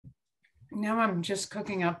Now I'm just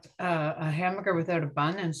cooking up a hamburger without a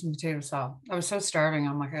bun and some potato salad. I was so starving.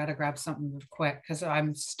 I'm like, I gotta grab something quick because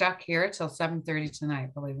I'm stuck here till 7:30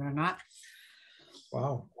 tonight, believe it or not,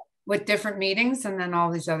 Wow. with different meetings and then all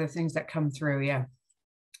these other things that come through. Yeah.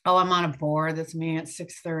 Oh, I'm on a board that's meeting at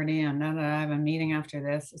 6:30, and then I have a meeting after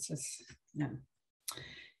this. It's just, yeah,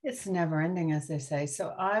 it's never ending, as they say. So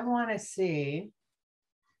I want to see.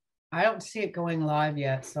 I don't see it going live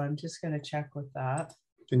yet, so I'm just going to check with that.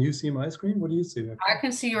 Can you see my screen? What do you see? I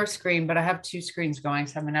can see your screen, but I have two screens going.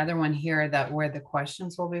 So I have another one here that where the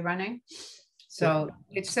questions will be running. So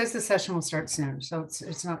it says the session will start soon. So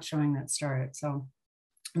it's not showing that started. So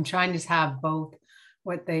I'm trying to have both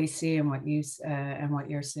what they see and what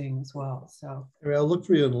you're seeing as well. So I'll look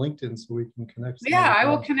for you on LinkedIn so we can connect. Yeah, I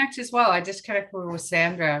will connect as well. I just connected with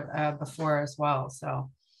Sandra before as well. So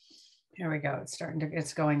here we go.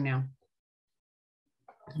 It's going now.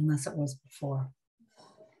 Unless it was before.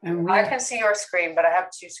 And I can see your screen, but I have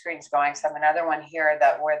two screens going. So I have another one here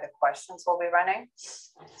that where the questions will be running.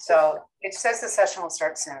 So it says the session will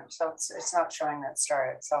start soon. So it's not showing that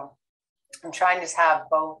started. So I'm trying to have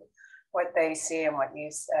both what they see and what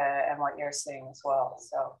you're seeing as well.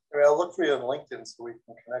 So I'll look for you on LinkedIn so we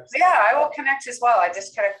can connect. Yeah, I will connect as well. I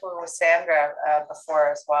just connected with Sandra before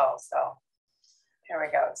as well. So here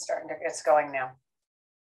we go. It's going now.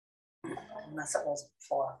 Unless it was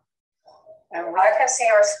before. And I can see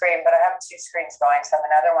your screen, but I have two screens going. So I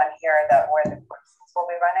have another one here that where the questions will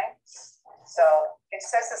be running. So it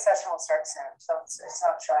says the session will start soon. So it's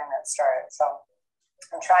not showing that started. So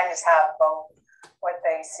I'm trying to have both what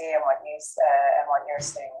they see and what you're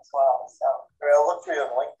seeing as well. So I'll look for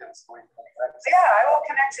you on LinkedIn so we can connect. Yeah, I will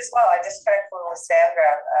connect as well. I just connected with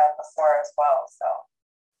Sandra before as well. So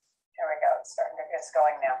here we go. It's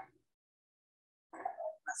going now.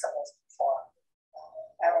 Unless it was before.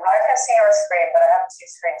 And I can see your screen, but I have two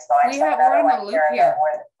screens going. We're on a loop here.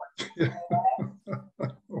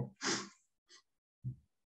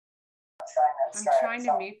 I'm trying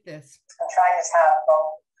to mute this. I'm trying to have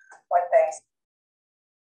both what they.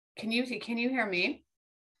 Can you hear me?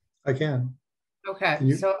 I can.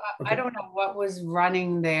 Okay, so I don't know what was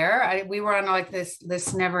running there. We were on like this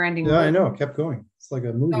never-ending. Yeah, loop. I know. It kept going. It's like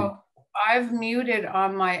a movie. So I've muted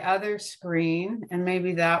on my other screen, and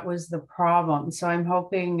maybe that was the problem. So I'm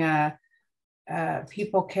hoping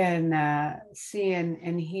people can see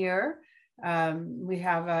and hear. We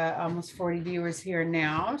have almost 40 viewers here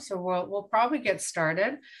now, so we'll probably get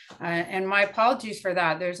started. And my apologies for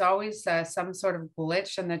that. There's always some sort of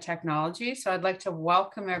glitch in the technology. So I'd like to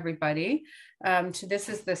welcome everybody to this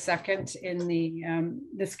is the second in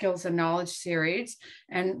the Skills and Knowledge series.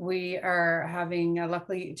 And we are having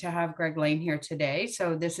luckily to have Greg Lane here today.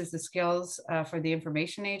 So this is the Skills for the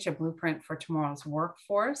Information Age, a blueprint for tomorrow's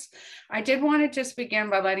workforce. I did want to just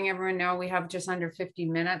begin by letting everyone know we have just under 50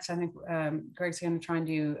 minutes. I think Greg's going to try and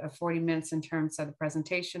do 40 minutes in terms of the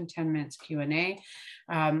presentation, 10 minutes Q&A.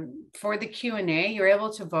 For the Q&A, you're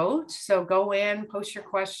able to vote. So go in, post your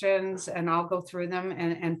questions, and I'll go through them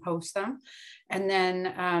and post them. And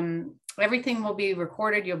then everything will be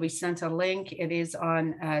recorded. You'll be sent a link. It is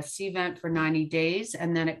on CVent for 90 days.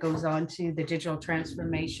 And then it goes on to the Digital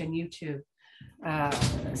Transformation YouTube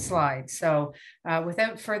slide. So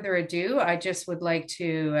without further ado, I just would like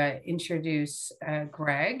to introduce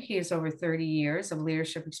Greg. He has over 30 years of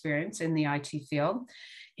leadership experience in the IT field.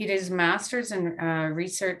 He did his master's in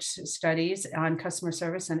research studies on customer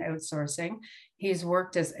service and outsourcing. He's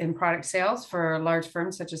worked in product sales for large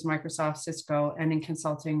firms such as Microsoft, Cisco, and in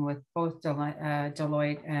consulting with both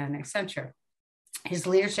Deloitte and Accenture. His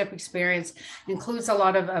leadership experience includes a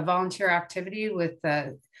lot of volunteer activity with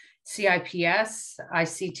CIPS,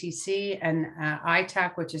 ICTC, and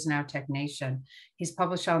ITAC, which is now TechNation. He's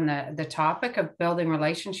published on the topic of building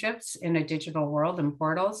relationships in a digital world and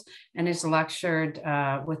portals, and has lectured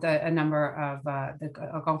with a number of the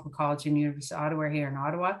Algonquin College and University of Ottawa here in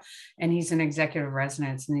Ottawa, and he's an executive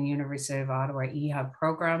resident in the University of Ottawa eHub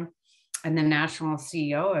program, and the national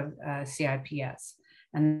CEO of CIPS,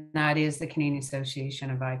 and that is the Canadian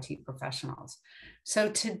Association of IT Professionals. So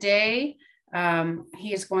today,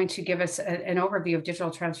 he is going to give us an overview of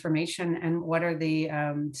digital transformation and what are the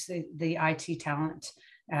IT talent,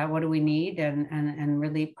 what do we need, and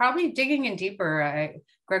really probably digging in deeper.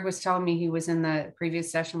 Greg was telling me he was in the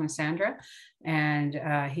previous session with Sandra, and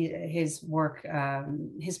his work,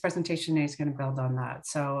 his presentation is going to build on that.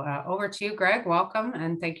 So over to you, Greg. Welcome,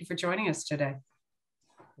 and thank you for joining us today.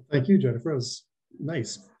 Thank you, Jennifer. It was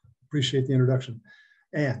nice. Appreciate the introduction.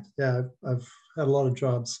 And yeah, I've had a lot of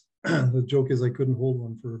jobs. The joke is I couldn't hold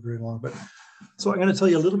one for very long, but so I'm going to tell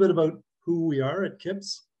you a little bit about who we are at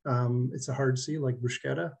CIPS. It's a hard C like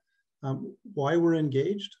bruschetta. Why we're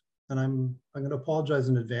engaged, and I'm going to apologize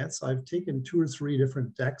in advance. I've taken 2 or 3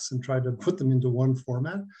 different decks and tried to put them into one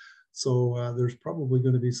format. So there's probably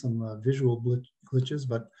going to be some visual glitches,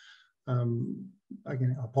 but I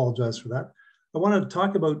can apologize for that. I want to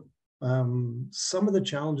talk about some of the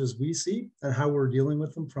challenges we see and how we're dealing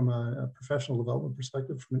with them from a professional development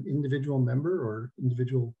perspective, from an individual member or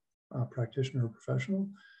individual practitioner or professional.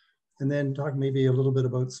 And then talk maybe a little bit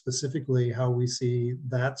about specifically how we see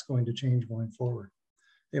that's going to change going forward.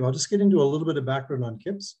 Anyway, I'll just get into a little bit of background on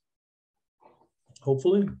CIPS.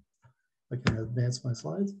 Hopefully, I can advance my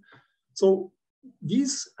slides. So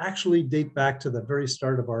these actually date back to the very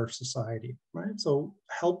start of our society, right? So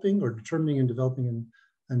helping or determining and developing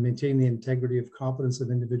and maintaining the integrity of competence of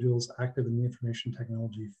individuals active in the information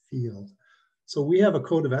technology field. So we have a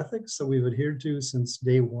code of ethics that we've adhered to since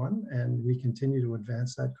day one, and we continue to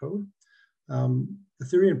advance that code. The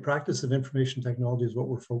theory and practice of information technology is what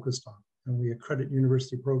we're focused on, and we accredit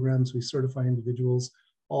university programs, we certify individuals,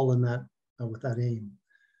 all in that with that aim.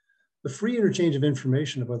 The free interchange of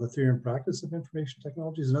information about the theory and practice of information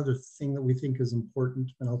technology is another thing that we think is important,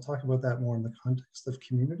 and I'll talk about that more in the context of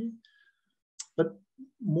community. But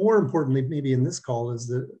more importantly, maybe in this call, is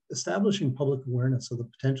the establishing public awareness of the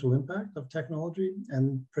potential impact of technology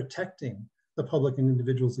and protecting the public and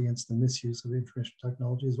individuals against the misuse of information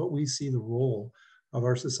technology is what we see the role of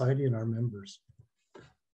our society and our members.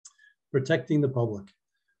 Protecting the public.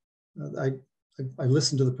 I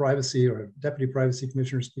listened to the privacy or deputy privacy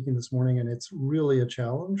commissioner speaking this morning, and it's really a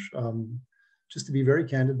challenge. Just to be very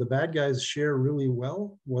candid, the bad guys share really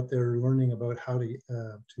well what they're learning about how to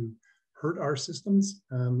hurt our systems.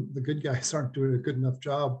 The good guys aren't doing a good enough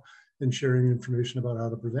job in sharing information about how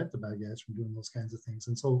to prevent the bad guys from doing those kinds of things.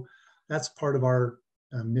 And so that's part of our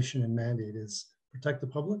mission and mandate, is protect the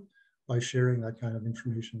public by sharing that kind of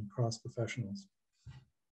information across professionals.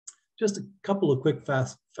 Just a couple of quick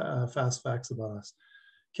fast facts about us.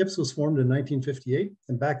 CIPS was formed in 1958,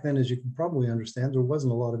 and back then, as you can probably understand, there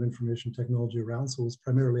wasn't a lot of information technology around, so it was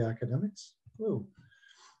primarily academics.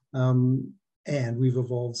 And we've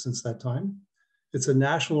evolved since that time. It's a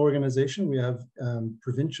national organization. We have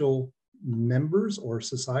provincial members or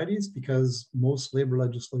societies because most labor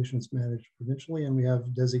legislation is managed provincially, and we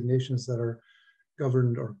have designations that are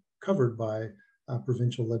governed or covered by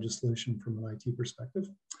provincial legislation from an IT perspective.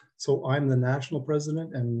 So I'm the national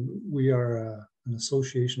president, and we are an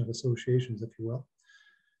association of associations, if you will.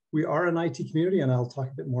 We are an IT community, and I'll talk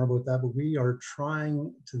a bit more about that, but we are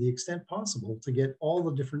trying to the extent possible to get all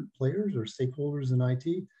the different players or stakeholders in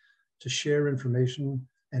IT to share information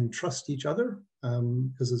and trust each other,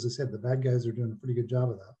 because as I said, the bad guys are doing a pretty good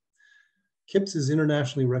job of that. CIPS is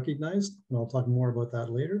internationally recognized, and I'll talk more about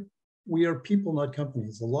that later. We are people, not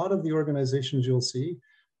companies. A lot of the organizations you'll see,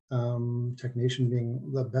 TechNation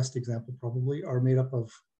being the best example probably, are made up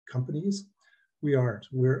of companies. We aren't.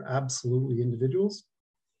 We're absolutely individuals.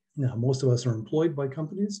 Now, most of us are employed by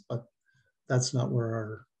companies, but that's not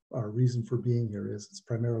where our reason for being here is. It's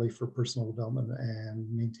primarily for personal development and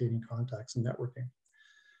maintaining contacts and networking.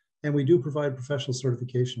 And we do provide professional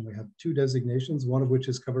certification. We have 2 designations, one of which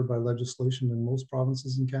is covered by legislation in most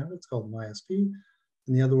provinces in Canada. It's called an ISP,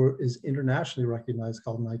 and the other is internationally recognized,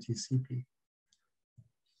 called an ITCP.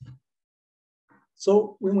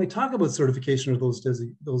 So when we talk about certification of those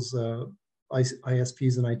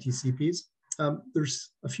ISPs and ITCPs,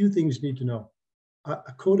 there's a few things you need to know.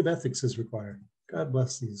 A code of ethics is required. God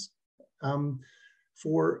bless these.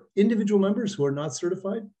 For individual members who are not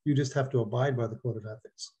certified, you just have to abide by the code of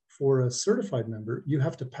ethics. For a certified member, you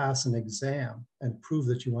have to pass an exam and prove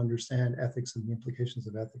that you understand ethics and the implications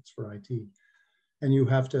of ethics for IT. And you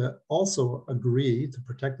have to also agree to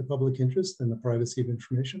protect the public interest and the privacy of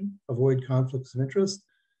information, avoid conflicts of interest,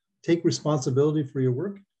 take responsibility for your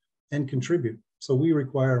work, and contribute. So we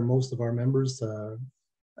require most of our members to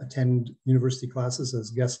attend university classes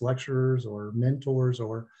as guest lecturers or mentors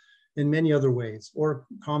or in many other ways, or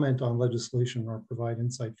comment on legislation or provide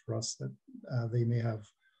insight for us that they may have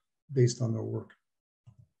based on their work.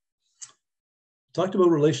 Talked about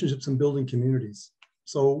relationships and building communities.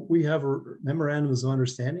 So we have memorandums of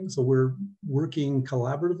understanding. So we're working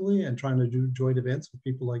collaboratively and trying to do joint events with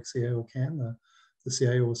people like CIO Can, the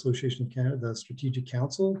CIO Association of Canada, the Strategic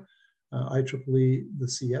Council, IEEE, the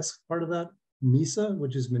CS part of that, MISA,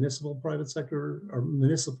 which is Municipal Private Sector or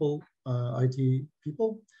Municipal IT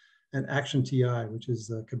People, and Action TI, which is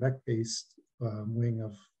the Quebec-based wing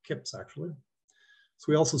of CIPS, actually. So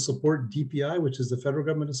we also support DPI, which is the Federal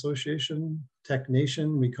Government Association,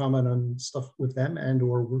 TechNation. We comment on stuff with them and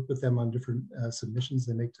or work with them on different submissions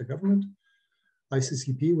they make to government.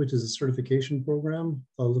 ICCP, which is a certification program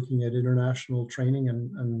looking at international training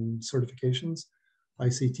and certifications,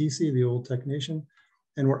 ICTC, the old Tech Nation,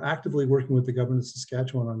 and we're actively working with the government of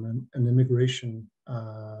Saskatchewan on an immigration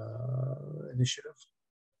initiative.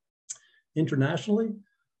 Internationally,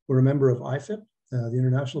 we're a member of IFIP, the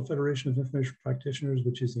International Federation of Information Practitioners,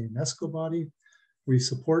 which is a UNESCO body. We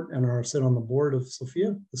support and are sit on the board of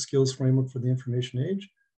SFIA, the Skills Framework for the Information Age.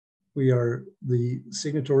 We are the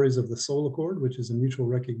signatories of the SOL Accord, which is a mutual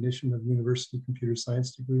recognition of university computer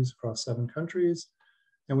science degrees across 7 countries.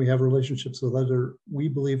 And we have relationships with other, we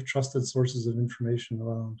believe, trusted sources of information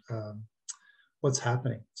around what's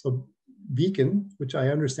happening. So Beacon, which I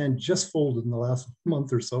understand just folded in the last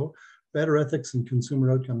month or so, Better Ethics and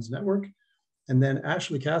Consumer Outcomes Network. And then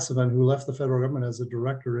Ashley Cassavan, who left the federal government as a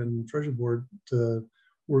director in Treasury Board to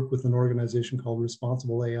work with an organization called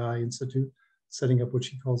Responsible AI Institute, setting up what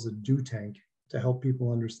she calls a do tank to help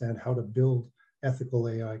people understand how to build ethical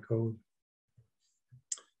AI code.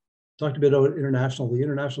 Talked a bit about the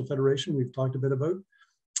International Federation we've talked a bit about.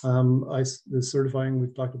 The certifying,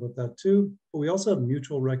 we've talked about that too, but we also have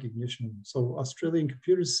mutual recognition. So Australian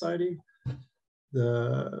Computer Society,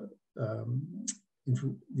 the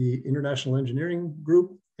International Engineering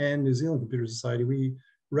Group, and New Zealand Computer Society, we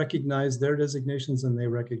recognize their designations and they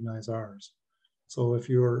recognize ours. So if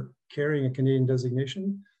you're carrying a Canadian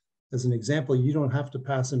designation, as an example, you don't have to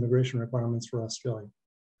pass immigration requirements for Australia.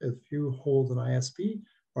 If you hold an ISP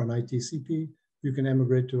or an ITCP, you can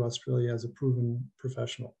emigrate to Australia as a proven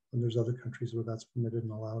professional. And there's other countries where that's permitted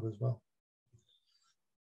and allowed as well.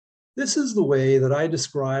 This is the way that I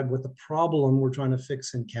describe what the problem we're trying to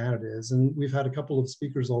fix in Canada is. And we've had a couple of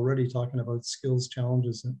speakers already talking about skills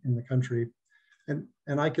challenges in the country.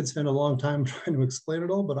 And I could spend a long time trying to explain it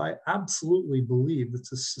all, but I absolutely believe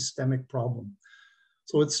it's a systemic problem.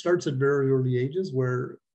 So it starts at very early ages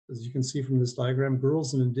where, as you can see from this diagram,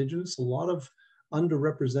 girls and Indigenous, a lot of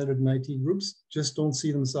underrepresented in IT groups just don't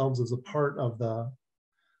see themselves as a part of the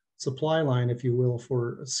supply line, if you will,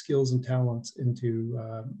 for skills and talents into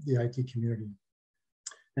the IT community.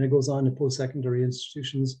 And it goes on to post-secondary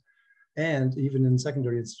institutions, and even in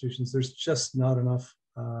secondary institutions, there's just not enough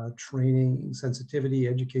training, sensitivity,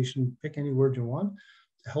 education, pick any word you want,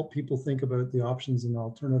 to help people think about the options and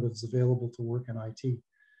alternatives available to work in IT.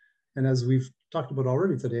 And as we've talked about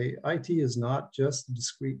already today, IT is not just a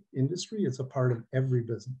discrete industry, it's a part of every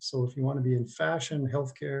business. So if you want to be in fashion,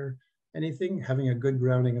 healthcare, anything, having a good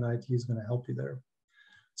grounding in IT is going to help you there.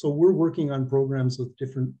 So we're working on programs with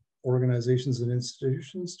different organizations and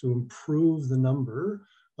institutions to improve the number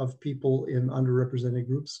of people in underrepresented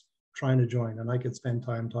groups trying to join. And I could spend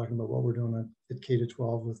time talking about what we're doing at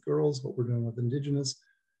K-12 with girls, what we're doing with Indigenous,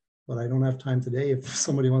 but I don't have time today. If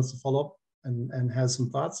somebody wants to follow up and has some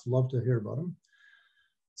thoughts, I'd love to hear about them.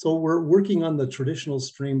 So we're working on the traditional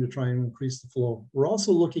stream to try and increase the flow. We're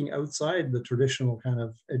also looking outside the traditional kind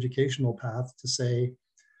of educational path to say,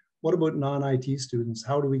 what about non-IT students?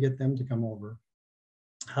 How do we get them to come over?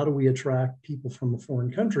 How do we attract people from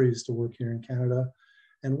foreign countries to work here in Canada?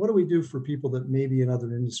 And what do we do for people that may be in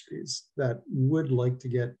other industries that would like to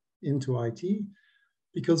get into IT?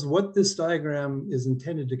 Because what this diagram is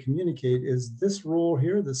intended to communicate is this role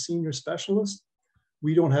here, the senior specialist,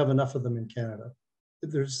 we don't have enough of them in Canada.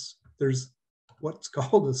 There's what's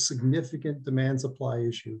called a significant demand supply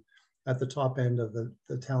issue at the top end of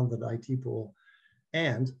the talented IT pool.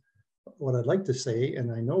 And what I'd like to say,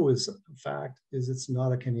 and I know is a fact, is it's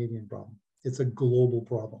not a Canadian problem. It's a global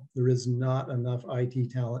problem. There is not enough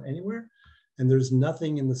IT talent anywhere. And there's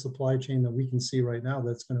nothing in the supply chain that we can see right now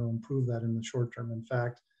that's going to improve that in the short term. In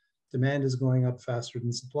fact, demand is going up faster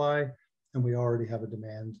than supply, and we already have a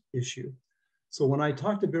demand issue. So when I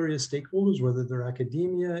talk to various stakeholders, whether they're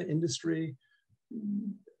academia, industry,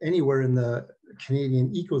 anywhere in the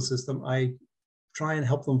Canadian ecosystem, I try and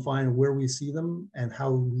help them find where we see them and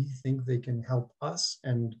how we think they can help us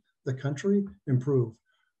and the country improve.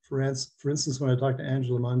 For instance, when I talked to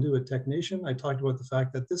Angela Mandu at Tech Nation, I talked about the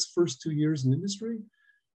fact that this first 2 years in industry,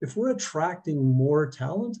 if we're attracting more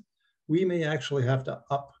talent, we may actually have to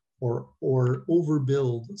up or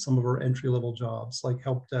overbuild some of our entry-level jobs like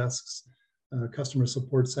help desks, customer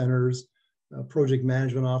support centers, project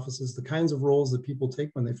management offices, the kinds of roles that people take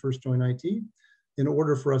when they first join IT, in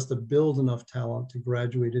order for us to build enough talent to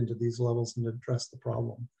graduate into these levels and address the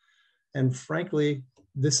problem. And frankly,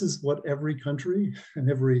 this is what every country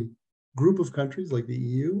and every group of countries like the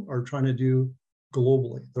EU are trying to do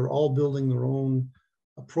globally. They're all building their own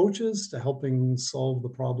approaches to helping solve the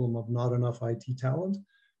problem of not enough IT talent.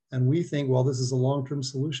 And we think, well, this is a long-term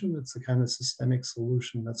solution. It's a kind of systemic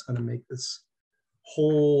solution that's going to make this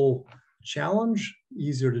whole challenge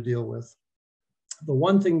easier to deal with. The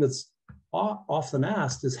one thing that's often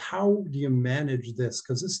asked is, how do you manage this?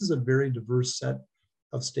 Because this is a very diverse set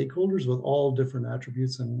of stakeholders with all different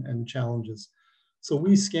attributes and challenges. So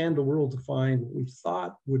we scanned the world to find what we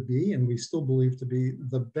thought would be, and we still believe to be,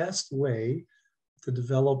 the best way to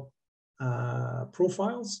develop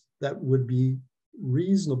profiles that would be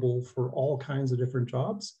reasonable for all kinds of different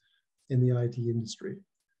jobs in the IT industry.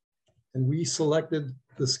 And we selected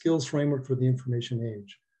the skills framework for the information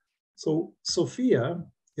age. So SFIA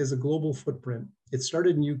is a global footprint. It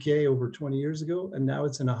started in UK over 20 years ago, and now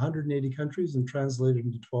it's in 180 countries and translated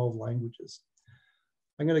into 12 languages.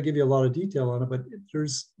 I'm going to give you a lot of detail on it, but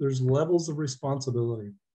there's levels of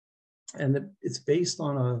responsibility. And it's based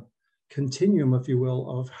on a continuum, if you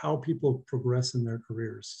will, of how people progress in their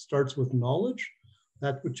careers. Starts with knowledge,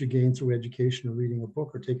 that's what you gain through education or reading a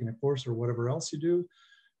book or taking a course or whatever else you do.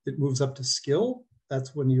 It moves up to skill.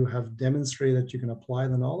 That's when you have demonstrated that you can apply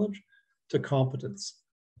the knowledge, to competence.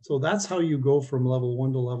 So that's how you go from level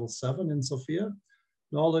 1 to level 7 in SFIA.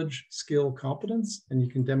 Knowledge, skill, competence, and you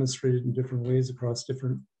can demonstrate it in different ways across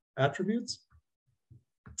different attributes.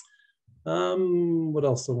 What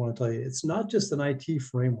else do I want to tell you? It's not just an IT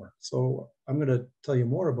framework. So I'm going to tell you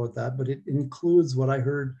more about that, but it includes what I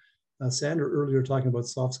heard Sandra earlier talking about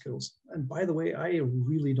soft skills. And by the way, I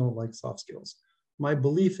really don't like soft skills. My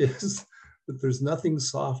belief is that there's nothing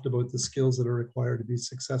soft about the skills that are required to be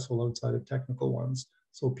successful outside of technical ones.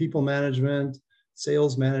 So people management,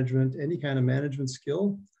 sales management, any kind of management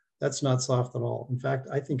skill, that's not soft at all. In fact,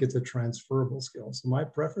 I think it's a transferable skill. So my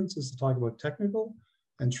preference is to talk about technical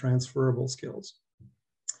and transferable skills.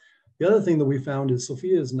 The other thing that we found is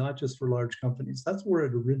SFIA is not just for large companies. That's where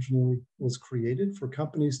it originally was created, for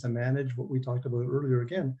companies to manage what we talked about earlier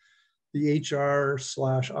again, the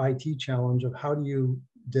HR/IT challenge of how do you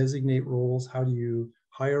designate roles, how do you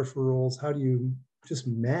hire for roles, how do you just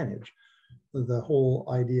manage the whole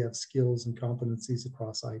idea of skills and competencies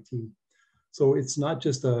across IT. So it's not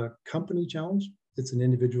just a company challenge, it's an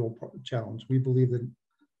individual challenge. We believe that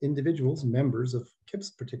individuals, members of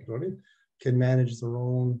CIPS particularly, can manage their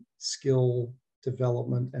own skill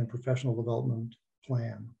development and professional development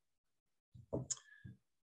plan.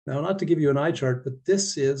 Now, not to give you an eye chart, but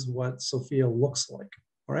this is what SFIA looks like,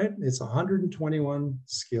 all right? It's 121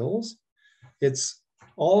 skills. It's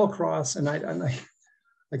all across, and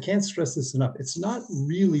I can't stress this enough. It's not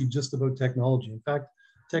really just about technology. In fact,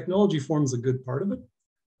 technology forms a good part of it,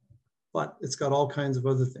 but it's got all kinds of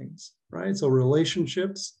other things, right? So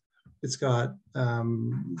relationships, it's got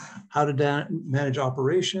how to manage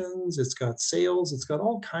operations, it's got sales, it's got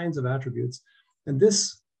all kinds of attributes. And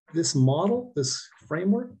this model, this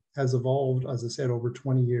framework has evolved, as I said, over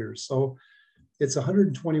 20 years. So it's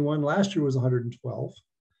 121, last year was 112.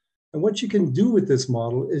 And what you can do with this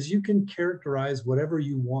model is you can characterize whatever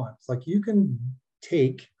you want. Like you can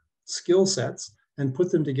take skill sets and put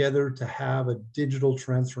them together to have a digital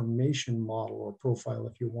transformation model or profile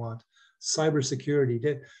if you want.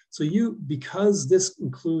 Cybersecurity. So because this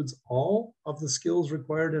includes all of the skills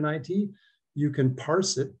required in IT, you can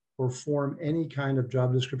parse it or form any kind of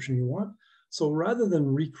job description you want. So rather than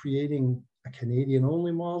recreating a Canadian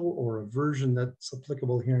only model or a version that's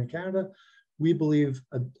applicable here in Canada, we believe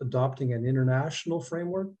adopting an international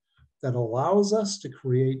framework that allows us to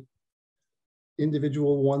create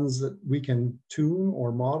individual ones that we can tune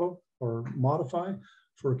or model or modify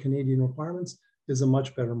for Canadian requirements is a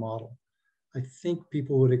much better model. I think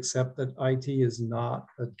people would accept that IT is not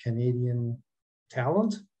a Canadian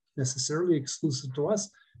talent necessarily exclusive to us.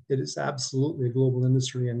 It is absolutely a global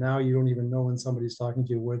industry. And now you don't even know when somebody's talking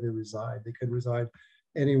to you where they reside. They could reside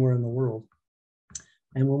anywhere in the world.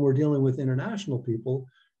 And when we're dealing with international people,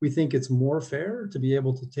 we think it's more fair to be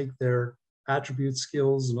able to take their attributes,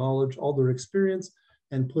 skills, knowledge, all their experience,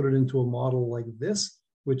 and put it into a model like this,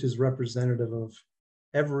 which is representative of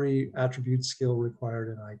every attribute skill required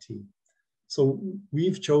in IT. So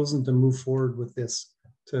we've chosen to move forward with this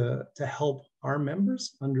to help our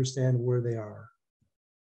members understand where they are.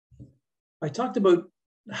 I talked about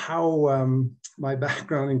how my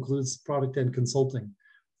background includes product and consulting.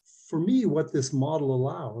 For me, what this model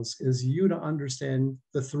allows is you to understand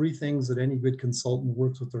the three things that any good consultant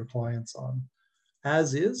works with their clients on.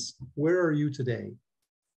 As is, where are you today?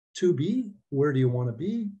 To be, where do you want to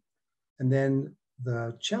be? And then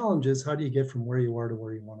the challenge is, how do you get from where you are to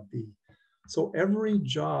where you want to be? So every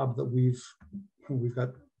job that we've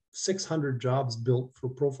got 600 jobs built for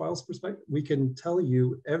profiles perspective, we can tell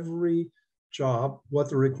you every job, what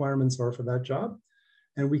the requirements are for that job,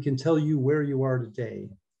 and we can tell you where you are today.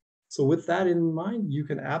 So with that in mind, you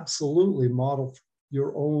can absolutely model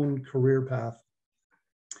your own career path.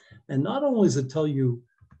 And not only does it tell you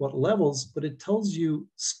what levels, but it tells you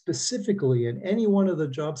specifically in any one of the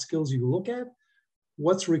job skills you look at,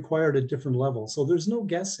 what's required at different levels. So there's no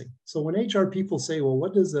guessing. So when HR people say, well,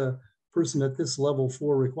 what does a person at this level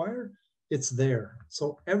 4 require? It's there.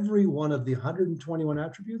 So every one of the 121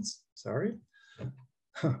 attributes, sorry,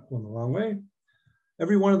 went the wrong way.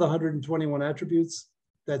 Every one of the 121 attributes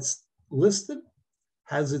that's listed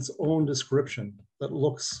has its own description that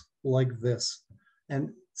looks like this, and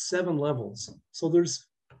 7 levels. So there's,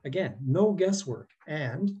 again, no guesswork.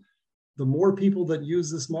 And the more people that use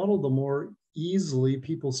this model, the more easily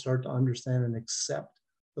people start to understand and accept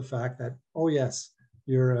the fact that, oh yes,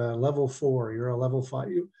 you're a level 4, you're a level 5.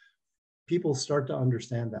 People start to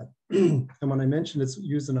understand that. And when I mentioned it's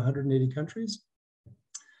used in 180 countries,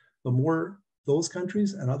 the more those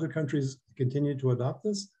countries and other countries continue to adopt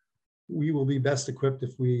this, we will be best equipped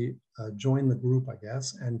if we join the group, I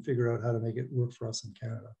guess, and figure out how to make it work for us in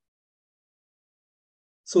Canada.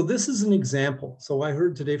 So this is an example. So I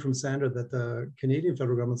heard today from Sandra that the Canadian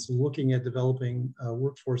federal government is looking at developing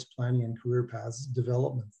workforce planning and career paths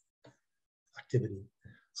development activity.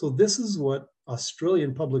 So this is what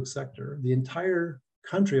Australian public sector, the entire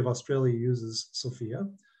country of Australia uses SFIA,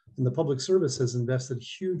 and the public service has invested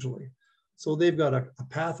hugely. So they've got a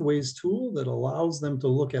pathways tool that allows them to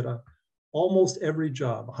look at almost every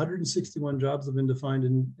job. 161 jobs have been defined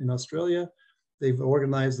in Australia. They've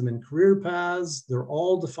organized them in career paths. They're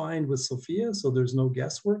all defined with SFIA, so there's no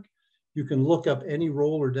guesswork. You can look up any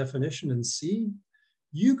role or definition and see.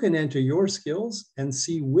 You can enter your skills and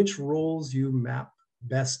see which roles you map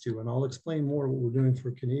best to. And I'll explain more what we're doing for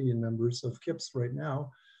Canadian members of CIPS right now.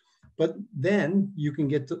 But then you can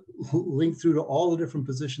get to link through to all the different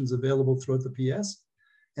positions available throughout the PS.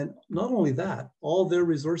 And not only that, all their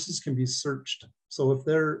resources can be searched. So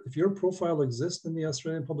if your profile exists in the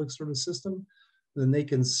Australian Public Service System, then they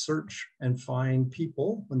can search and find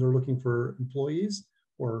people when they're looking for employees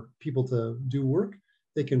or people to do work,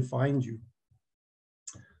 they can find you.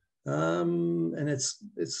 And it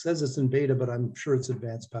says it's in beta, but I'm sure it's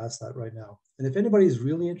advanced past that right now. And if anybody's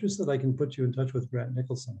really interested, I can put you in touch with Grant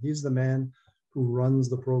Nicholson. He's the man who runs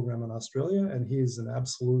the program in Australia, and he's an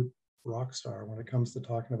absolute rock star when it comes to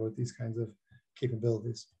talking about these kinds of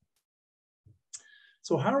capabilities.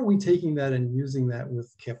 So how are we taking that and using that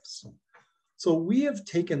with CIPS? So we have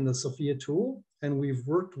taken the SFIA tool and we've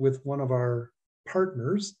worked with one of our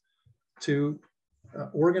partners to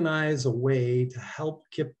organize a way to help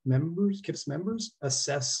CIPS members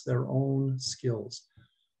assess their own skills.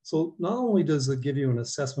 So not only does it give you an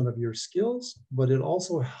assessment of your skills, but it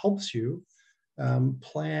also helps you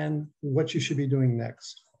plan what you should be doing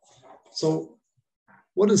next. So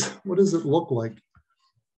what does it look like?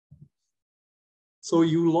 So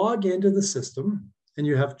you log into the system and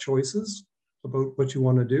you have choices about what you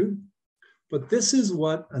want to do, but this is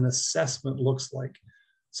what an assessment looks like.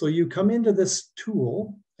 So you come into this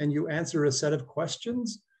tool and you answer a set of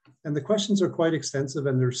questions, and the questions are quite extensive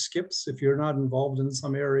and there's skips. If you're not involved in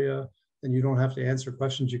some area, then you don't have to answer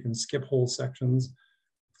questions. You can skip whole sections.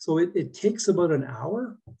 So it takes about an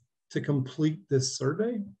hour to complete this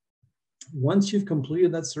survey. Once you've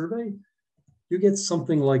completed that survey, you get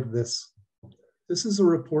something like this. This is a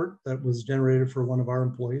report that was generated for one of our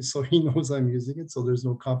employees, so he knows I'm using it, so there's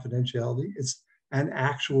no confidentiality. It's an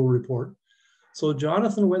actual report. So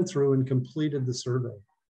Jonathan went through and completed the survey.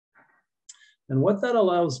 And what that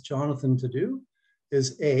allows Jonathan to do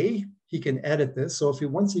is he can edit this. So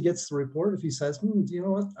once he gets the report, if he says, you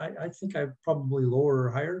know what, I think I probably lower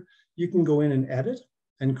or higher, you can go in and edit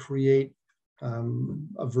and create a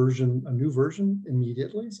new version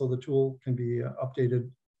immediately. So the tool can be updated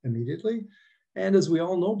immediately. And as we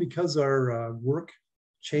all know, because our work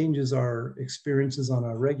changes our experiences on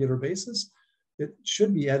a regular basis, it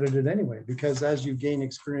should be edited anyway, because as you gain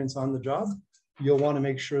experience on the job, you'll want to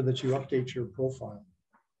make sure that you update your profile.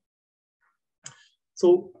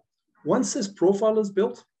 So once this profile is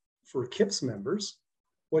built for CIPS members,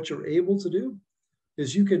 what you're able to do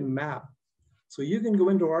is you can map. So you can go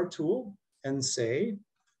into our tool and say,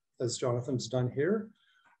 as Jonathan's done here,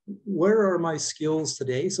 where are my skills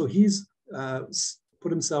today? So he's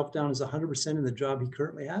put himself down as 100% in the job he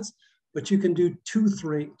currently has, but you can do two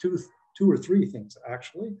or three things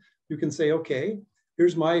actually. You can say, okay,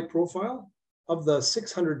 here's my profile. Of the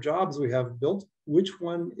 600 jobs we have built, which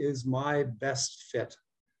one is my best fit?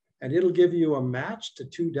 And it'll give you a match to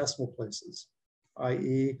 2 decimal places,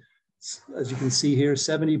 i.e., as you can see here,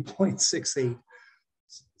 70.68.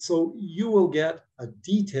 So you will get a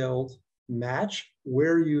detailed match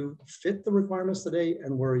where you fit the requirements today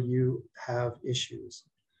and where you have issues.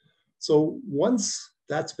 So once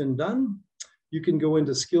that's been done, you can go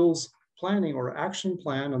into skills planning or action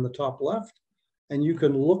plan on the top left, and you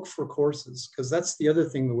can look for courses, because that's the other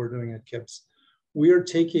thing that we're doing at CIPS. We are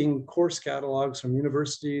taking course catalogs from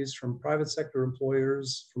universities, from private sector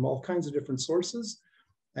employers, from all kinds of different sources,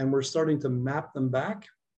 and we're starting to map them back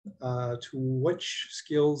to which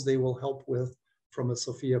skills they will help with from a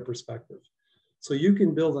SFIA perspective. So you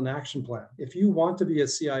can build an action plan. If you want to be a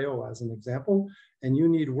CIO, as an example, and you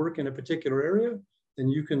need work in a particular area, then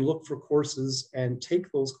you can look for courses and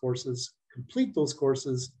take those courses, complete those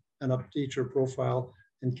courses, and update your profile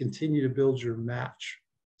and continue to build your match.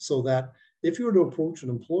 So that if you were to approach an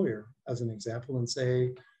employer, as an example, and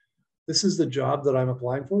say, this is the job that I'm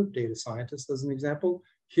applying for, data scientist as an example,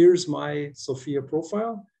 here's my SFIA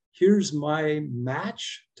profile, here's my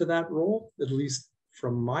match to that role, at least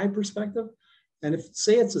from my perspective. And if,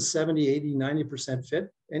 say it's a 70, 80, 90% fit,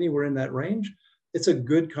 anywhere in that range, it's a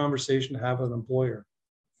good conversation to have with an employer.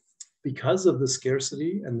 Because of the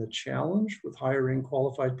scarcity and the challenge with hiring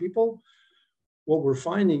qualified people, what we're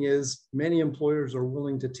finding is many employers are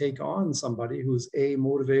willing to take on somebody who's A,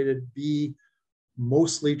 motivated, B,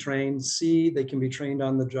 mostly trained, C, they can be trained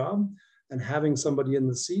on the job, and having somebody in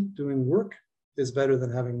the seat doing work is better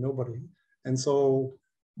than having nobody. And so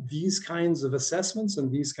these kinds of assessments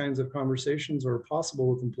and these kinds of conversations are possible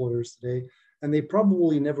with employers today, and they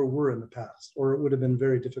probably never were in the past, or it would have been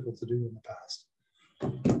very difficult to do in the past.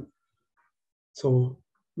 So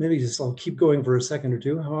maybe just I'll keep going for a second or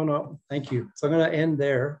two. Oh no, thank you. So I'm going to end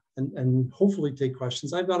there and hopefully take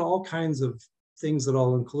questions. I've got all kinds of things that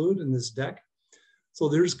I'll include in this deck. So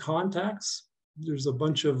there's contacts. There's a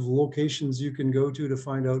bunch of locations you can go to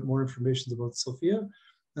find out more information about SFIA.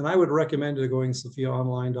 And I would recommend going to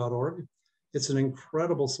sophiaonline.org. It's an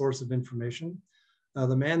incredible source of information.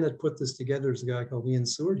 The man that put this together is a guy called Ian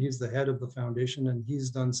Seward. He's the head of the foundation, and he's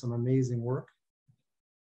done some amazing work.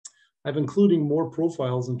 I'm including more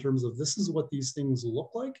profiles in terms of this is what these things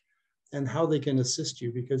look like and how they can assist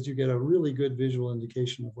you, because you get a really good visual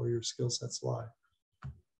indication of where your skill sets lie.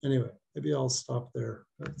 Anyway, maybe I'll stop there.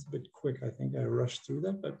 That's a bit quick. I think I rushed through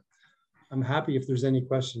that, but I'm happy if there's any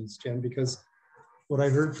questions, Jen, because what I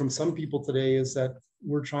heard from some people today is that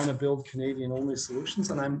we're trying to build Canadian-only solutions,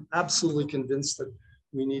 and I'm absolutely convinced that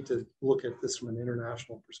we need to look at this from an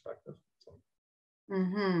international perspective.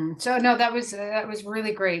 So no, that was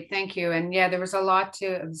really great. Thank you. And yeah, there was a lot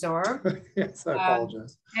to absorb. Yes, I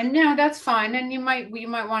apologize. And no, that's fine. And you might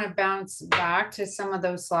want to bounce back to some of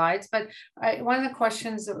those slides. But one of the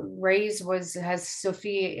questions raised was, has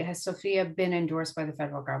SFIA been endorsed by the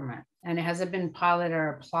federal government? And has it been piloted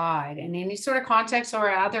or applied in any sort of context or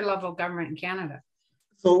other level of government in Canada?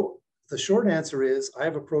 So the short answer is I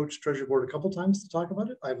have approached Treasury Board a couple of times to talk about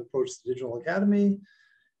it. I've approached the Digital Academy.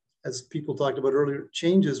 As people talked about earlier,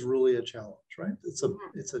 change is really a challenge, right? It's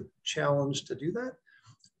a challenge to do that.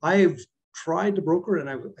 I've tried to broker, and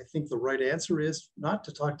I think the right answer is not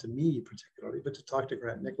to talk to me particularly, but to talk to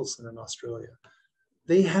Grant Nicholson in Australia.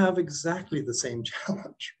 They have exactly the same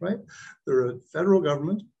challenge, right? They're a federal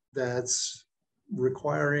government that's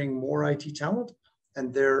requiring more IT talent,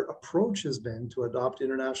 and their approach has been to adopt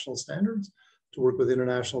international standards, to work with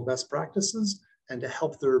international best practices, and to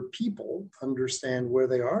help their people understand where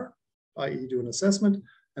they are, i.e. do an assessment,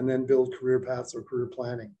 and then build career paths or career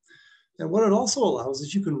planning. And what it also allows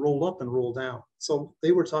is you can roll up and roll down. So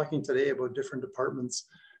they were talking today about different departments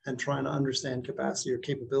and trying to understand capacity or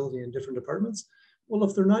capability in different departments. Well,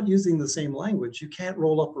 if they're not using the same language, you can't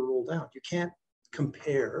roll up or roll down. You can't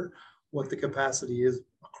compare what the capacity is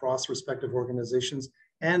across respective organizations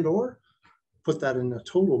and or put that in a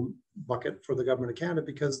total bucket for the government of Canada,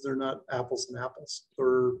 because they're not apples and apples.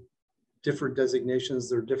 They're different designations,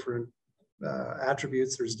 they're different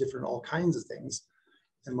attributes, there's different all kinds of things.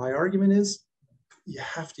 And my argument is you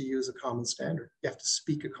have to use a common standard. You have to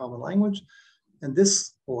speak a common language. And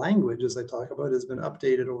this language, as I talk about, has been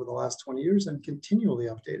updated over the last 20 years and continually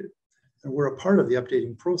updated. And we're a part of the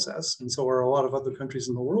updating process, and so are a lot of other countries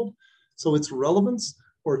in the world. So its relevance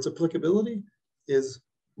or its applicability is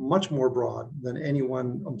much more broad than any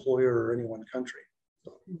one employer or any one country.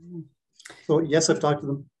 So yes, I've talked to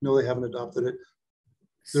them. No, they haven't adopted it.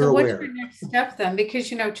 They're so what's aware. your next step then? Because,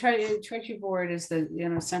 Treasury Board is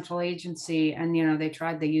the, central agency, and, they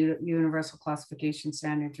tried the universal classification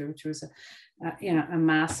standard, which was a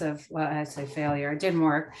massive, I'd say failure. It didn't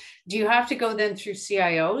work. Do you have to go then through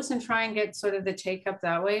CIOs and try and get sort of the take up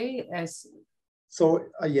that way? So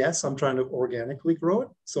yes, I'm trying to organically grow it.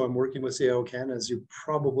 So I'm working with CIO Canada, as you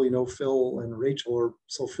probably know, Phil and Rachel.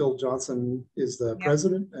 So Phil Johnson is the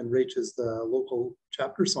president and Rach is the local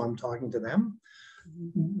chapter. So I'm talking to them.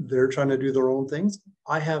 They're trying to do their own things.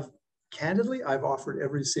 I've offered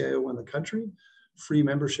every CIO in the country free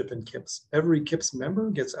membership in CIPS. Every CIPS member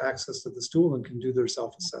gets access to this tool and can do their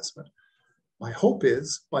self-assessment. My hope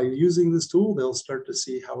is by using this tool, they'll start to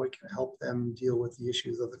see how it can help them deal with the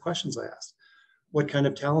issues of the questions I asked. What kind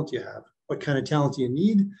of talent do you have? What kind of talent do you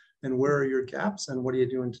need? And where are your gaps? And what are you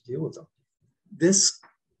doing to deal with them? This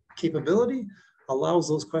capability allows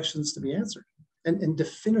those questions to be answered and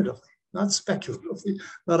definitively, not speculatively,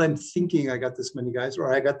 not I'm thinking I got this many guys,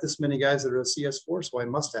 or I got this many guys that are a CS4, so I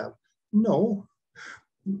must have. No,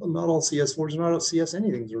 not all CS4s, not all CS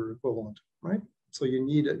anythings are equivalent, right? So you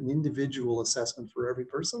need an individual assessment for every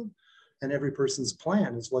person, and every person's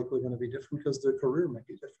plan is likely going to be different because their career might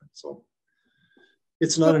be different. So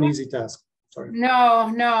it's not an easy task. Sorry. No,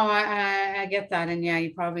 I get that. And yeah,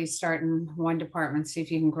 you probably start in one department, see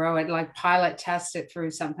if you can grow it, like pilot test it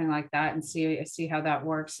through something like that and see how that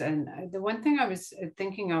works. And the one thing I was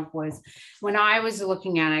thinking of was when I was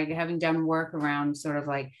looking at it, having done work around sort of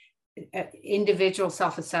like individual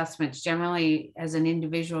self-assessments. Generally, as an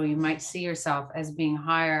individual, you might see yourself as being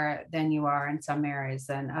higher than you are in some areas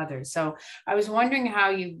than others. So I was wondering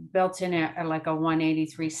how you built in like a 180,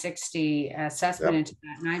 360 assessment into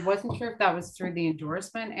that. And I wasn't sure if that was through the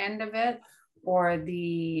endorsement end of it or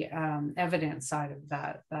the evidence side of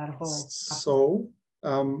that whole. So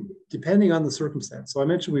depending on the circumstance. So I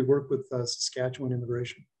mentioned we work with Saskatchewan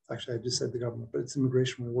immigration. Actually, I just said the government, but it's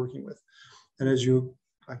immigration we're working with. And as you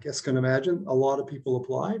I guess can imagine, a lot of people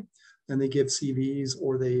apply and they give CVs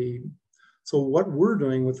or so what we're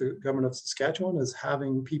doing with the government of Saskatchewan is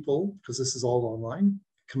having people, because this is all online,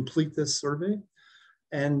 complete this survey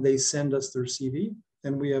and they send us their CV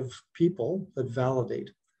and we have people that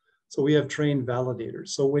validate. So we have trained validators.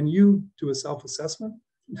 So when you do a self-assessment,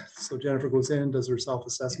 so Jennifer goes in, does her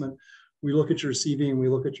self-assessment, we look at your CV and we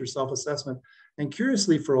look at your self-assessment. And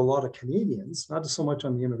curiously, for a lot of Canadians, not so much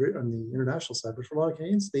on the international side, but for a lot of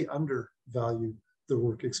Canadians, they undervalue the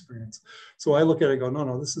work experience. So I look at it and go,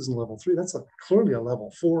 no, this isn't level 3. That's clearly a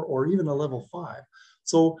level 4 or even a level 5.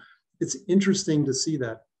 So it's interesting to see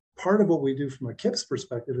that. Part of what we do from a CIPS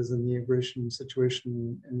perspective is in the immigration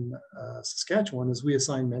situation in Saskatchewan is we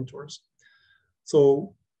assign mentors.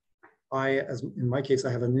 So in my case,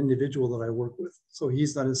 I have an individual that I work with. So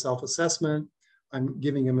he's done his self-assessment. I'm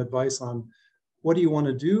giving him advice on what do you want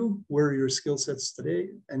to do? Where are your skill sets today?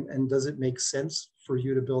 And does it make sense for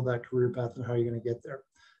you to build that career path and how you're going to get there?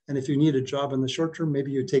 And if you need a job in the short term,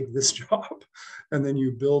 maybe you take this job and then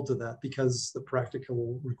you build to that because the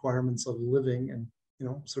practical requirements of living and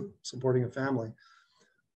supporting a family.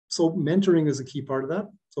 So mentoring is a key part of that.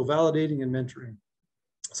 So validating and mentoring.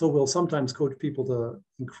 So we'll sometimes coach people to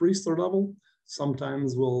increase their level.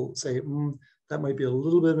 Sometimes we'll say, that might be a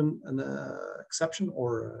little bit an exception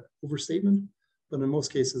or an overstatement. But in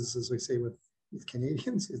most cases, as we say with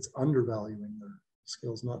Canadians, it's undervaluing their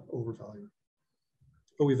skills, not overvaluing.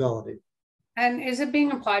 But we validate. And is it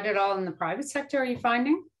being applied at all in the private sector, are you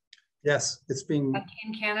finding? Yes, it's being. Like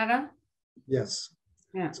in Canada? Yes.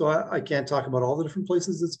 Yeah. So I can't talk about all the different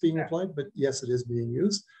places it's being applied, but yes, it is being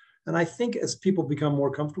used. And I think as people become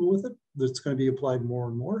more comfortable with it, it's going to be applied more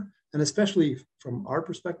and more. And especially from our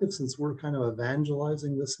perspective, since we're kind of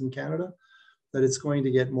evangelizing this in Canada, that it's going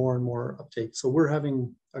to get more and more uptake. So we're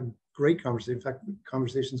having a great conversation. In fact,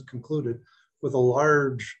 conversations concluded with a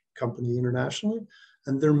large company internationally,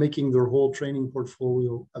 and they're making their whole training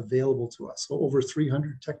portfolio available to us. So over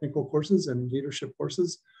 300 technical courses and leadership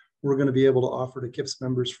courses, we're going to be able to offer to CIPS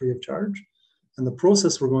members free of charge. And the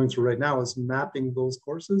process we're going through right now is mapping those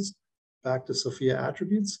courses back to SFIA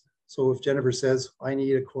attributes. So if Jennifer says, I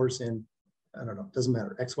need a course in, I don't know, doesn't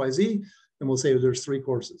matter, XYZ, then we'll say there's 3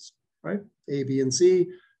 courses, right? A, B, and C,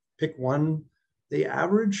 pick one. They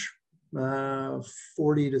average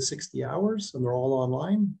 40 to 60 hours and they're all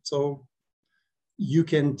online. So you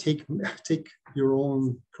can take your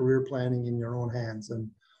own career planning in your own hands and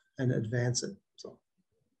advance it. So.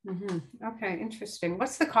 Mm-hmm. Okay, interesting.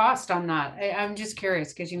 What's the cost on that? I'm just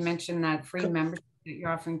curious because you mentioned that free membership that you're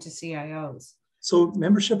offering to CIOs. So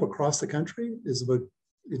membership across the country is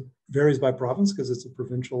it varies by province because it's a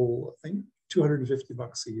provincial thing,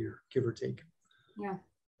 $250 a year, give or take. Yeah.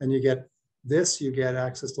 And you get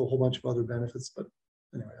access to a whole bunch of other benefits, but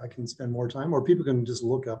anyway, I can spend more time or people can just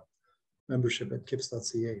look up membership at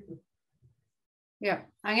kips.ca. Yeah,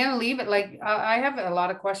 I'm going to leave it. Like I have a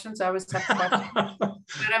lot of questions. I always have questions, but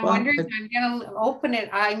I'm wondering, I'm going to open it.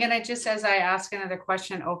 I'm going to, just as I ask another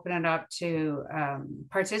question, open it up to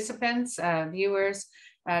participants, viewers,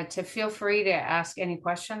 to feel free to ask any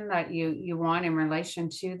question that you want in relation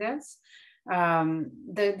to this.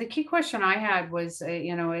 The key question I had was,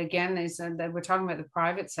 you know, again, is that we're talking about the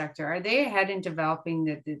private sector. Are they ahead in developing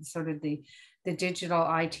the sort of the digital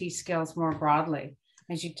IT skills more broadly,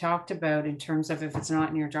 as you talked about, in terms of if it's not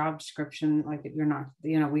in your job description, like you're not,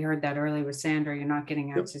 you know, we heard that earlier with Sandra, you're not getting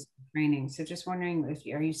Yep. access to training. So just wondering if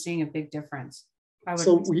are you seeing a big difference?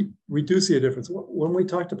 So we do see a difference when we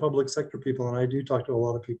talk to public sector people, and I do talk to a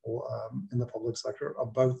lot of people in the public sector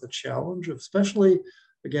about the challenge of, especially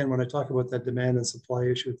again, when I talk about that demand and supply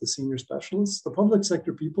issue with the senior specialists, the public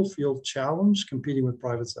sector people feel challenged competing with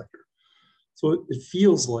private sector. So it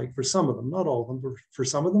feels like for some of them, not all of them, but for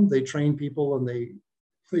some of them, they train people and they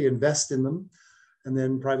invest in them, and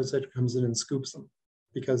then private sector comes in and scoops them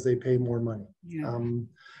because they pay more money. Yeah.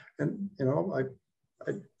 And you know,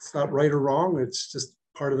 it's not right or wrong. It's just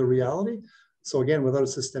part of the reality. So again, without a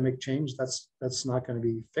systemic change, that's not going to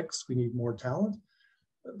be fixed. We need more talent.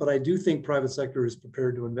 But I do think private sector is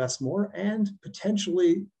prepared to invest more, and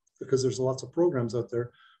potentially, because there's lots of programs out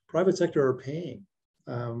there, private sector are paying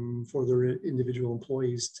for their individual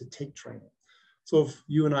employees to take training. So if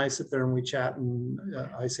you and I sit there and we chat and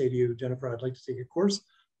I say to you, Jennifer, I'd like to take a course,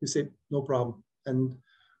 you say, no problem. And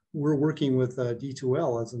we're working with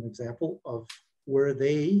D2L as an example of where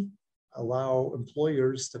they allow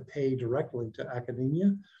employers to pay directly to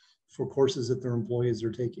academia for courses that their employees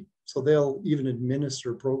are taking. So they'll even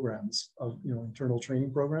administer programs of, you know, internal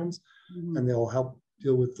training programs, and they'll help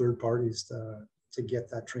deal with third parties to get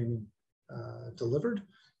that training delivered.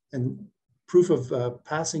 And proof of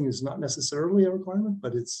passing is not necessarily a requirement,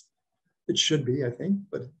 but it should be, I think.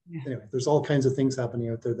 But anyway, there's all kinds of things happening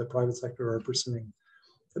out there that private sector are pursuing.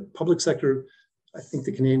 The public sector, I think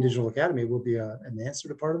the Canadian Digital Academy will be an answer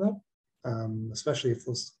to part of that, especially if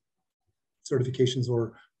those certifications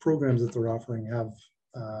or programs that they're offering have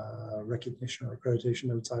recognition or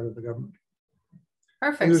accreditation outside of the government.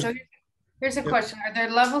 Perfect. So here's a question. Are there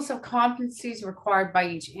levels of competencies required by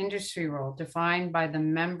each industry role defined by the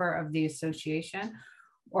member of the association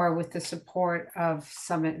or with the support of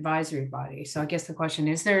some advisory body? So I guess the question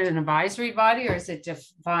is there an advisory body, or is it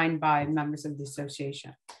defined by members of the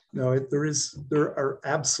association? No, there are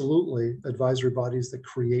absolutely advisory bodies that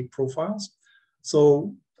create profiles.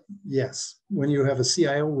 So yes, when you have a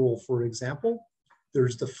CIO role, for example,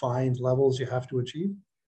 there's defined levels you have to achieve,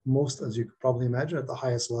 most, as you could probably imagine, at the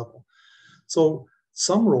highest level. So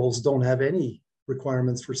some roles don't have any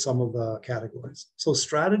requirements for some of the categories. So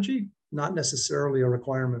strategy, not necessarily a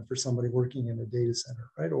requirement for somebody working in a data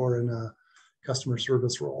center, right? Or in a customer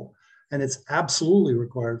service role. And it's absolutely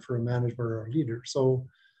required for a manager or a leader. So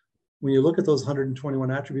when you look at those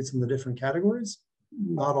 121 attributes in the different categories,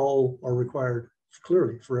 not all are required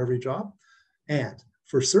clearly for every job. And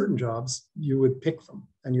for certain jobs, you would pick them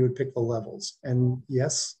and you would pick the levels. And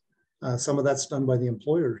yes, some of that's done by the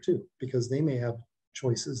employer too, because they may have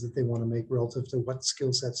choices that they want to make relative to what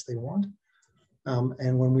skill sets they want.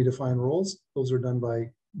 And when we define roles, those are done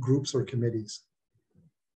by groups or committees.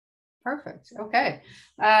 Perfect. Okay.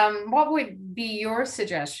 What would be your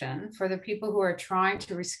suggestion for the people who are trying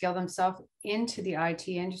to reskill themselves into the IT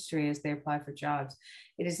industry as they apply for jobs?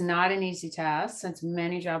 It is not an easy task, since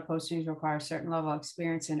many job postings require a certain level of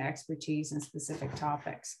experience and expertise in specific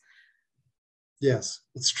topics. Yes,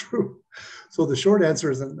 it's true. So the short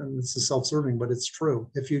answer is, and this is self-serving, but it's true.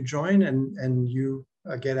 If you join and you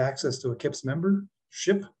get access to a CIPS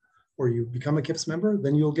membership, or you become a CIPS member,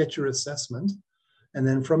 then you'll get your assessment. And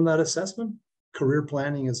then from that assessment, career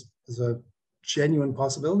planning is a genuine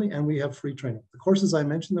possibility, and we have free training. The courses I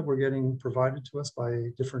mentioned that we're getting provided to us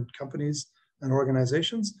by different companies and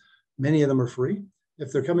organizations, many of them are free.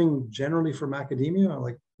 If they're coming generally from academia,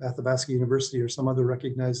 like Athabasca University or some other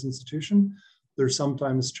recognized institution, there's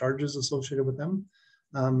sometimes charges associated with them.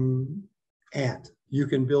 And you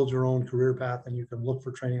can build your own career path, and you can look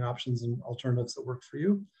for training options and alternatives that work for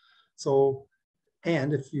you. So,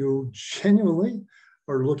 and if you genuinely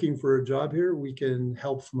are looking for a job here, we can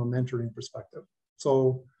help from a mentoring perspective.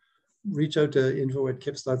 So reach out to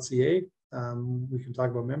info@kips.ca. We can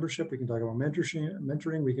talk about membership. We can talk about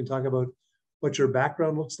mentoring. We can talk about what your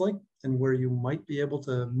background looks like and where you might be able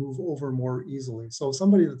to move over more easily. So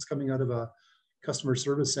somebody that's coming out of a customer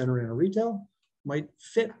service center in a retail might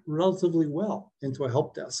fit relatively well into a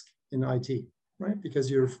help desk in IT, right? Because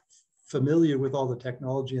you're familiar with all the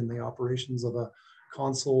technology and the operations of a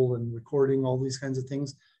console and recording, all these kinds of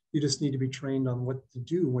things. You just need to be trained on what to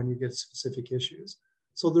do when you get specific issues.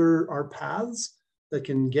 So there are paths that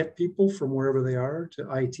can get people from wherever they are to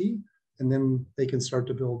IT, and then they can start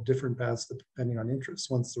to build different paths depending on interests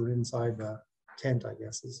once they're inside the tent, I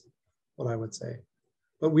guess is what I would say.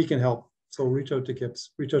 But we can help. So reach out to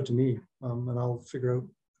KIPS, reach out to me, and I'll figure out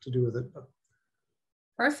to do with it.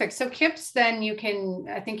 Perfect. So CIPS, then you can,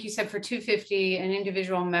 I think you said for $250 an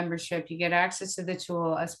individual membership, you get access to the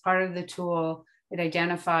tool. As part of the tool, it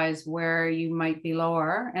identifies where you might be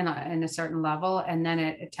lower in a certain level, and then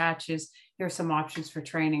it attaches, here's some options for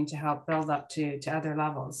training to help build up to other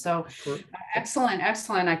levels. So excellent.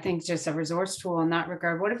 I think just a resource tool in that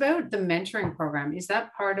regard. What about the mentoring program? Is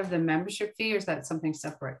that part of the membership fee, or is that something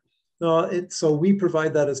separate? No, so we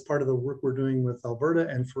provide that as part of the work we're doing with Alberta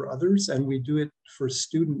and for others, and we do it for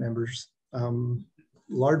student members,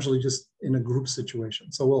 largely just in a group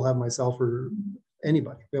situation. So we'll have myself or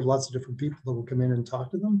anybody. We have lots of different people that will come in and talk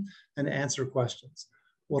to them and answer questions.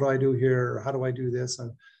 What do I do here? How do I do this?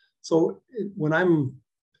 And so when I'm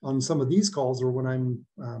on some of these calls, or when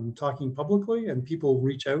I'm talking publicly and people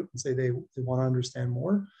reach out and say they want to understand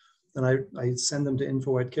more, then I send them to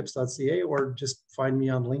info@kips.ca, or just find me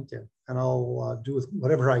on LinkedIn, and I'll do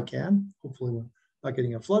whatever I can. Hopefully we're not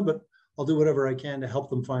getting a flood, but I'll do whatever I can to help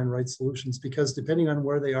them find right solutions, because depending on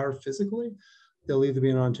where they are physically, they'll either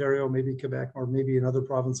be in Ontario, maybe Quebec, or maybe another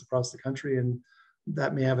province across the country, and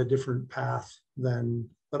that may have a different path than,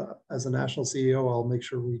 but as a national CEO, I'll make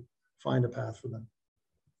sure we find a path for them.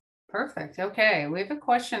 Perfect. Okay. We have a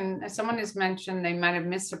question. Someone has mentioned they might have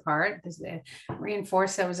missed a part.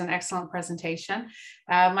 Reinforce that was an excellent presentation.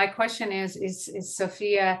 My question is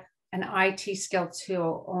SFIA an IT skill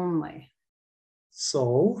tool only?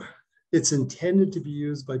 So it's intended to be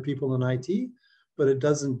used by people in IT, but it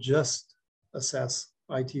doesn't just assess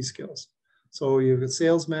IT skills. So you've got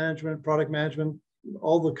sales management, product management,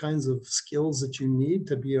 all the kinds of skills that you need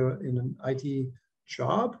to be in an IT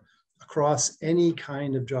job, across any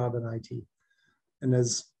kind of job in IT. And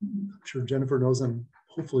as I'm sure Jennifer knows, and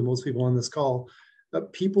hopefully most people on this call,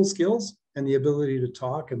 people skills and the ability to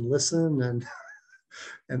talk and listen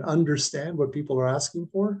and understand what people are asking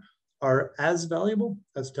for are as valuable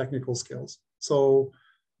as technical skills. So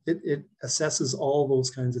it assesses all those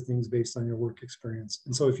kinds of things based on your work experience.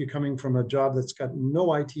 And so if you're coming from a job that's got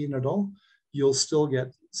no IT in it at all, you'll still get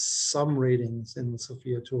some ratings in the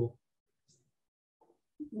SFIA tool.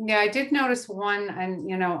 Yeah, I did notice one,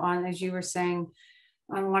 and on, as you were saying,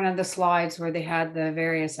 on one of the slides where they had the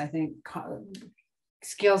various, I think,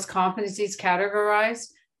 skills competencies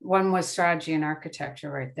categorized. One was strategy and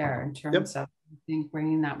architecture right there, in terms of, I think,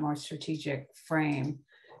 bringing that more strategic frame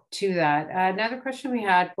to that. Another question we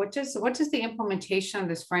had: what does the implementation of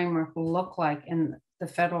this framework look like in the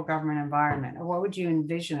federal government environment, or what would you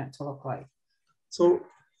envision it to look like? So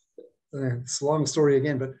it's a long story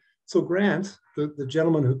again, but so Grant, the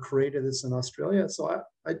gentleman who created this in Australia, so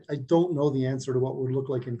I don't know the answer to what would look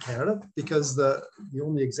like in Canada, because the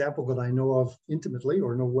only example that I know of intimately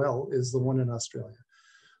or know well is the one in Australia.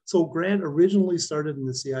 So Grant originally started in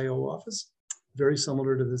the CIO office, very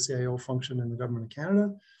similar to the CIO function in the government of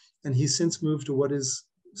Canada, and he's since moved to what is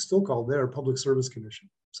still called their Public Service Commission.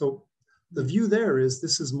 So the view there is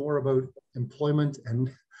this is more about employment and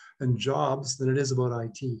jobs than it is about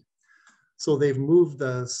IT. So they've moved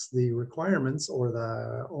the requirements or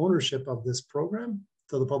the ownership of this program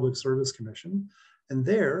to the Public Service Commission. And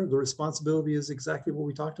there, the responsibility is exactly what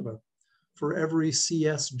we talked about. For every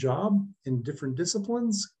CS job in different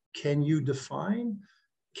disciplines, can you define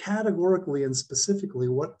categorically and specifically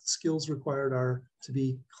what skills required are to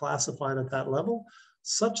be classified at that level,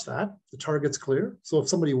 such that the target's clear. So if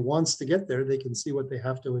somebody wants to get there, they can see what they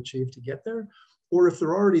have to achieve to get there. Or if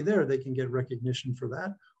they're already there, they can get recognition for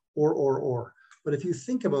that. Or. But if you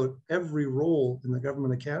think about every role in the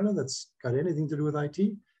government of Canada that's got anything to do with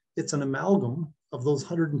IT, it's an amalgam of those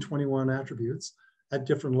 121 attributes at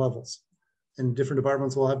different levels. And different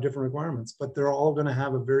departments will have different requirements, but they're all going to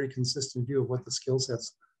have a very consistent view of what the skill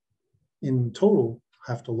sets in total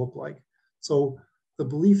have to look like. So the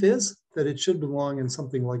belief is that it should belong in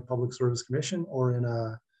something like Public Service Commission or in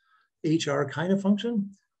a HR kind of function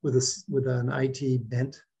with an IT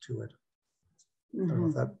bent to it. I don't know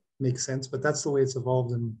if that makes sense, but that's the way it's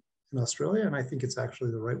evolved in Australia. And I think it's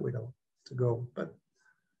actually the right way to go. But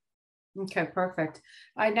okay, perfect.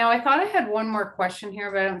 Now I thought I had one more question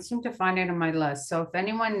here, but I don't seem to find it on my list. So if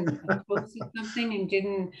anyone posted something and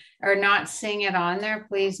didn't, or not seeing it on there,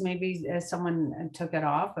 please, maybe someone took it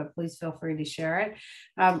off, but please feel free to share it.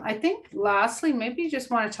 I think lastly, maybe you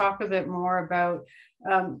just want to talk a bit more about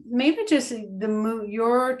maybe just the move,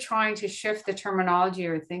 you're trying to shift the terminology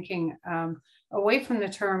or thinking away from the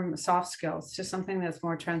term soft skills to something that's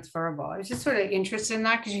more transferable. I was just sort of interested in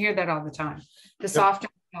that because you hear that all the time. The soft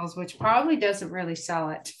skills, which probably doesn't really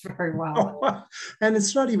sell it very well. And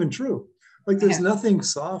it's not even true. Like there's nothing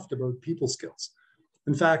soft about people skills.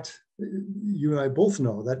 In fact, you and I both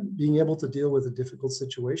know that being able to deal with a difficult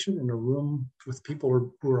situation in a room with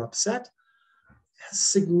people who are upset has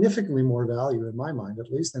significantly more value in my mind,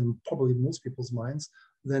 at least, and probably most people's minds,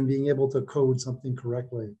 than being able to code something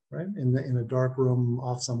correctly, right? In a dark room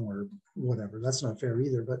off somewhere, whatever. That's not fair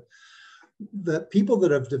either. But the people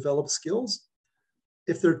that have developed skills,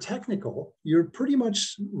 if they're technical, you're pretty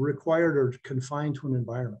much required or confined to an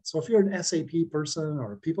environment. So if you're an SAP person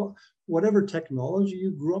or people, whatever technology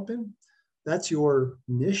you grew up in, that's your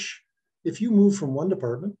niche. If you move from one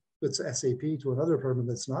department that's SAP to another department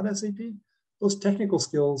that's not SAP, those technical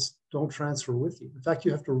skills don't transfer with you. In fact,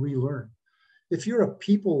 you have to relearn. If you're a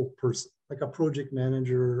people person, like a project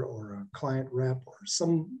manager or a client rep or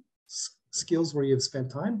some skills where you've spent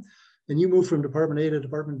time, and you move from department A to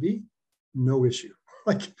department B, no issue.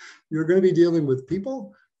 Like, you're going to be dealing with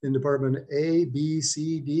people in department A, B,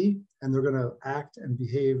 C, D, and they're going to act and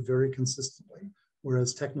behave very consistently,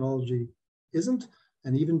 whereas technology isn't,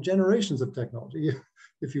 and even generations of technology.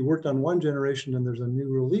 If you worked on one generation and there's a new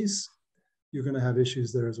release, you're going to have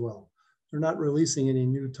issues there as well. They're not releasing any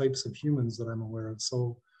new types of humans that I'm aware of.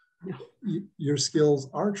 So your skills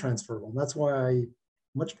are transferable. And that's why I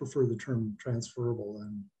much prefer the term transferable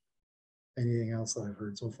than anything else that I've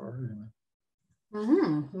heard so far.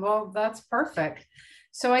 Anyway. Well, that's perfect.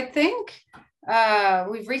 So I think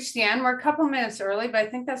we've reached the end. We're a couple minutes early, but I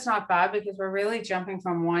think that's not bad because we're really jumping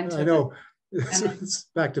from one to I know. It's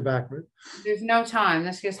back to back, right? There's no time.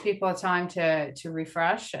 This gives people a time to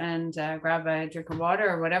refresh and grab a drink of water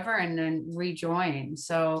or whatever, and then rejoin.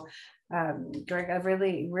 So, Greg, I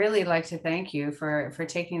really like to thank you for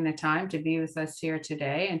taking the time to be with us here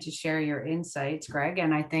today and to share your insights, Greg.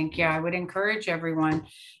 And I think, I would encourage everyone,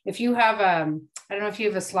 if you have I don't know if you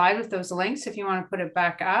have a slide with those links, if you want to put it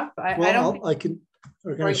back up. I can.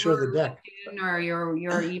 Or can I share the deck? Or your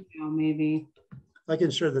email, maybe. I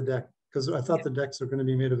can share the deck, because I thought the decks are going to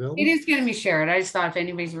be made available. It is going to be shared. I just thought if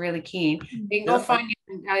anybody's really keen, they can go find you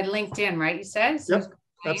on LinkedIn, right? You said? So yep,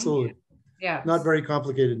 absolutely. Yeah. Not very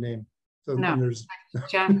complicated name. So no, there's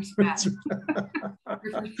Jennifer Smith.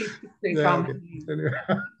 Anyway,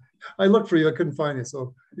 I looked for you. I couldn't find you.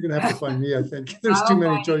 So you're going to have to find me, I think. There's too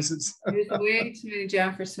many choices. There's way too many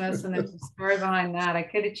Jennifer Smiths, and there's a story behind that. I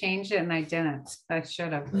could have changed it and I didn't. I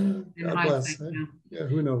should have. God bless. Yeah,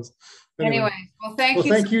 who knows? Anyway, well,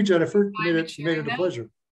 thank you, Jennifer. You made it a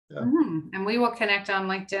pleasure. Yeah. And we will connect on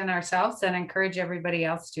LinkedIn ourselves and encourage everybody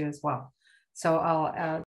else to as well. So I'll